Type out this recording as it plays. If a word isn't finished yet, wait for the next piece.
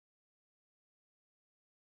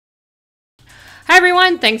Hi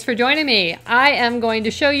everyone, thanks for joining me. I am going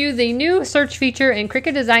to show you the new search feature in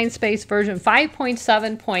Cricut Design Space version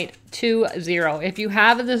 5.7.20. If you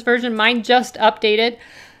have this version, mine just updated.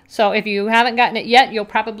 So if you haven't gotten it yet, you'll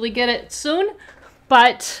probably get it soon.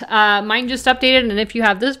 But mine just updated, and if you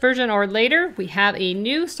have this version or later, we have a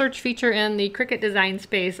new search feature in the Cricut Design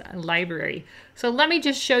Space library. So let me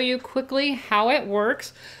just show you quickly how it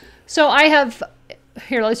works. So I have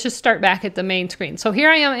here, let's just start back at the main screen. So here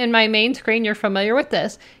I am in my main screen. You're familiar with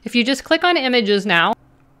this. If you just click on images now,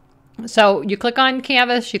 so you click on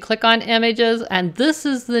canvas, you click on images, and this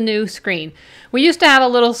is the new screen. We used to have a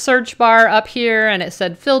little search bar up here and it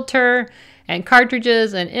said filter and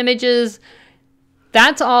cartridges and images.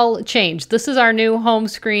 That's all changed. This is our new home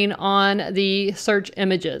screen on the search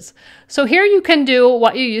images. So here you can do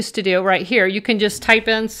what you used to do right here. You can just type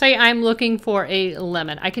in, say I'm looking for a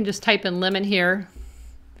lemon. I can just type in lemon here.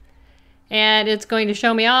 And it's going to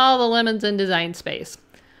show me all the lemons in Design Space.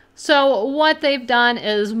 So what they've done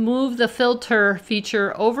is move the filter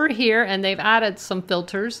feature over here, and they've added some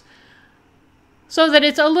filters so that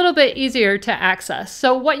it's a little bit easier to access.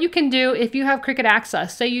 So what you can do if you have Cricut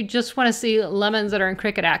Access, say you just want to see lemons that are in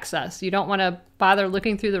Cricut Access, you don't want to bother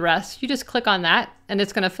looking through the rest, you just click on that and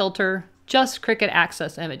it's going to filter just Cricut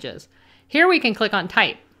Access images. Here we can click on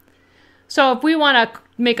type. So if we want to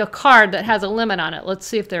make a card that has a lemon on it, let's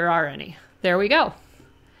see if there are any. There we go.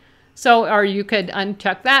 So, or you could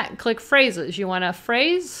uncheck that, click phrases. You want a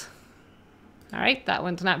phrase? All right, that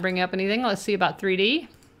one's not bringing up anything. Let's see about 3D.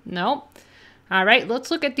 No. All right, let's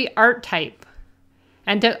look at the art type.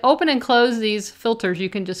 And to open and close these filters, you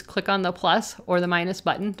can just click on the plus or the minus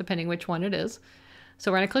button, depending which one it is.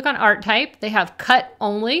 So we're going to click on art type. They have cut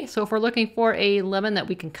only. So if we're looking for a lemon that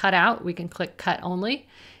we can cut out, we can click cut only.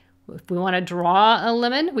 If we want to draw a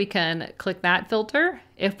lemon, we can click that filter.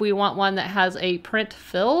 If we want one that has a print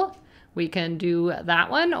fill, we can do that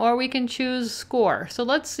one, or we can choose score. So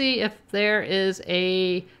let's see if there is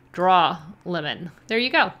a draw lemon. There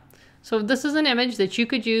you go. So this is an image that you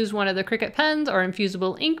could use one of the Cricut pens or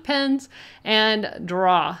infusible ink pens and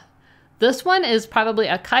draw. This one is probably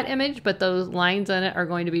a cut image, but those lines in it are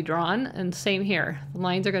going to be drawn, and same here, the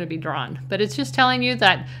lines are going to be drawn. But it's just telling you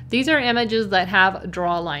that these are images that have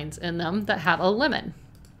draw lines in them that have a lemon.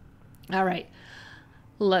 All right,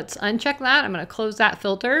 let's uncheck that. I'm going to close that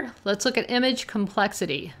filter. Let's look at image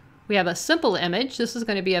complexity. We have a simple image. This is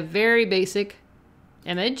going to be a very basic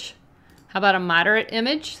image. How about a moderate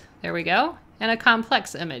image? There we go. And a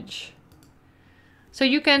complex image. So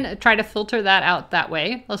you can try to filter that out that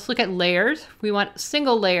way. Let's look at layers. We want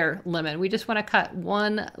single layer lemon. We just want to cut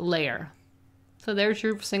one layer. So there's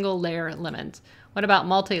your single layer lemons. What about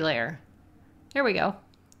multi-layer? There we go.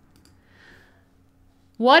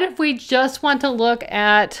 What if we just want to look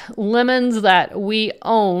at lemons that we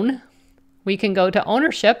own? We can go to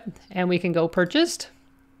ownership and we can go purchased.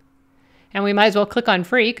 And we might as well click on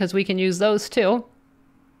free because we can use those too.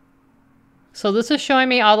 So this is showing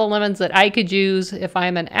me all the lemons that I could use if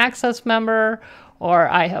I'm an Access member or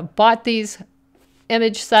I have bought these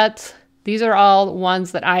image sets. These are all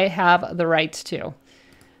ones that I have the rights to.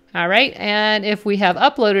 All right, and if we have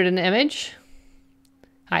uploaded an image,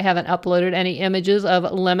 I haven't uploaded any images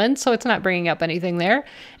of lemons, so it's not bringing up anything there.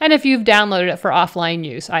 And if you've downloaded it for offline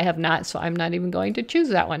use, I have not, so I'm not even going to choose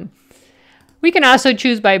that one. We can also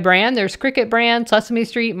choose by brand. There's Cricut brand, Sesame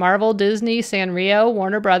Street, Marvel, Disney, Sanrio,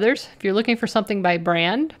 Warner Brothers. If you're looking for something by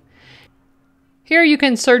brand. Here you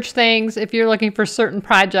can search things if you're looking for certain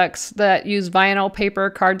projects that use vinyl,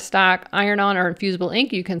 paper, cardstock, iron-on, or infusible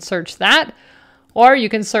ink. You can search that. Or you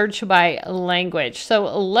can search by language.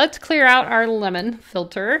 So let's clear out our lemon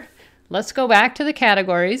filter. Let's go back to the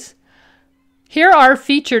categories. Here are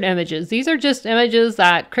featured images. These are just images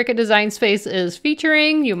that Cricut Design Space is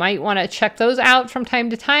featuring. You might want to check those out from time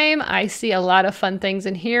to time. I see a lot of fun things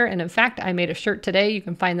in here. And in fact, I made a shirt today. You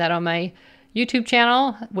can find that on my YouTube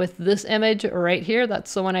channel with this image right here.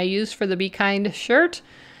 That's the one I used for the Be Kind shirt.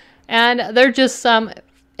 And they're just some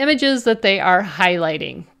images that they are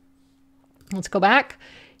highlighting. Let's go back.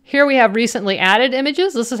 Here we have recently added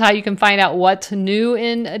images. This is how you can find out what's new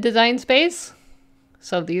in Design Space.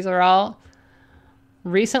 So these are all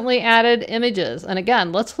recently added images. And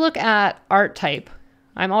again, let's look at art type.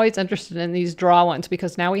 I'm always interested in these draw ones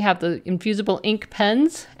because now we have the infusible ink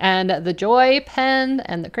pens and the Joy pen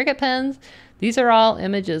and the Cricut pens. These are all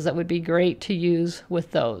images that would be great to use with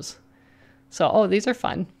those. So, oh, these are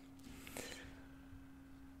fun.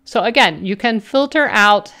 So again, you can filter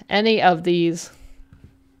out any of these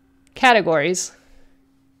categories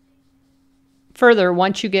further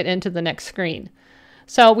once you get into the next screen.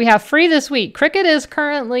 So we have free this week. Cricut is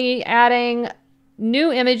currently adding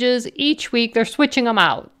new images each week. They're switching them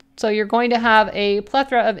out. So you're going to have a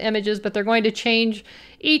plethora of images, but they're going to change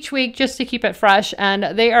each week just to keep it fresh.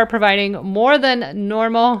 And they are providing more than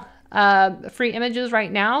normal free images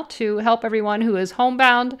right now to help everyone who is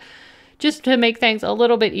homebound, just to make things a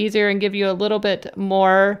little bit easier and give you a little bit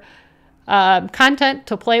more content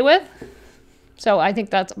to play with. So I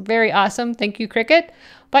think that's very awesome. Thank you, Cricut.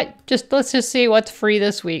 But let's just see what's free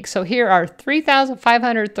this week. So here are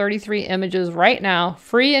 3,533 images right now,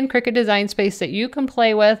 free in Cricut Design Space that you can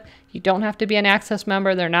play with. You don't have to be an Access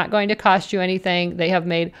member. They're not going to cost you anything. They have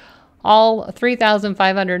made all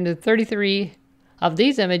 3,533 of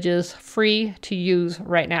these images free to use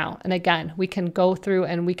right now. And again, we can go through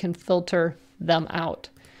and we can filter them out.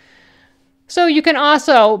 So you can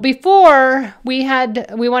also, before we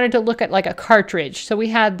wanted to look at like a cartridge. So we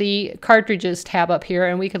had the cartridges tab up here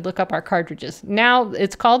and we could look up our cartridges. Now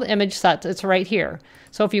it's called image sets. It's right here.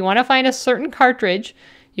 So if you want to find a certain cartridge,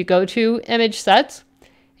 you go to image sets,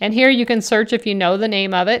 and here you can search if you know the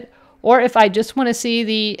name of it. Or if I just want to see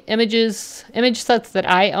the image sets that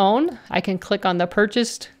I own, I can click on the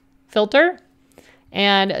purchased filter.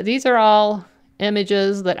 And these are all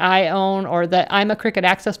images that I own or that I'm a Cricut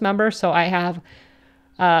Access member, so I have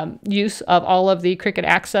use of all of the Cricut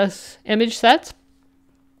Access image sets.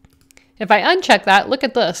 If I uncheck that, look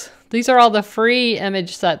at this. These are all the free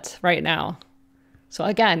image sets right now. So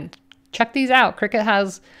again, check these out. Cricut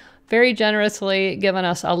has very generously given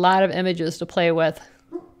us a lot of images to play with,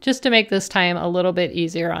 just to make this time a little bit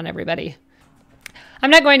easier on everybody. I'm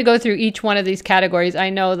not going to go through each one of these categories. I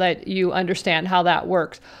know that you understand how that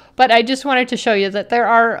works. But I just wanted to show you that there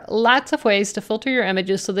are lots of ways to filter your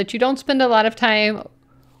images so that you don't spend a lot of time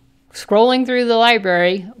scrolling through the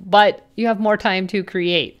library, but you have more time to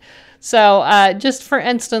create. So just for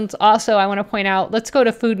instance, also I want to point out, let's go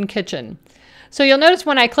to food and kitchen. So you'll notice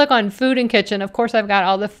when I click on food and kitchen, of course I've got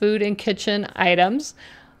all the food and kitchen items,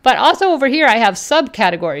 but also over here I have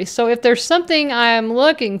subcategories. So if there's something I'm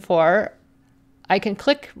looking for, I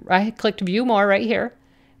clicked view more right here,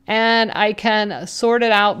 and I can sort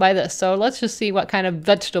it out by this. So let's just see what kind of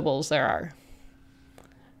vegetables there are.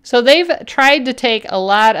 So they've tried to take a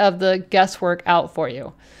lot of the guesswork out for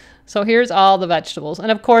you. So here's all the vegetables.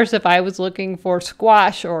 And of course, if I was looking for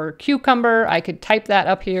squash or cucumber, I could type that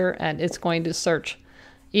up here and it's going to search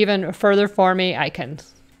even further for me. I can,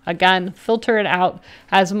 again, filter it out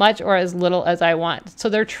as much or as little as I want. So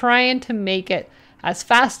they're trying to make it as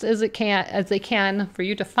fast as they can for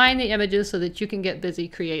you to find the images so that you can get busy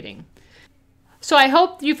creating. So I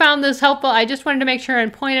hope you found this helpful. I just wanted to make sure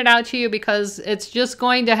and point it out to you because it's just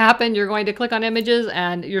going to happen. You're going to click on images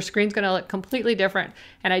and your screen's going to look completely different.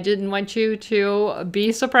 And I didn't want you to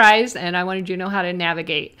be surprised, and I wanted you to know how to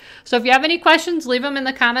navigate. So if you have any questions, leave them in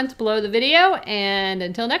the comments below the video. And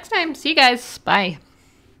until next time, see you guys. Bye.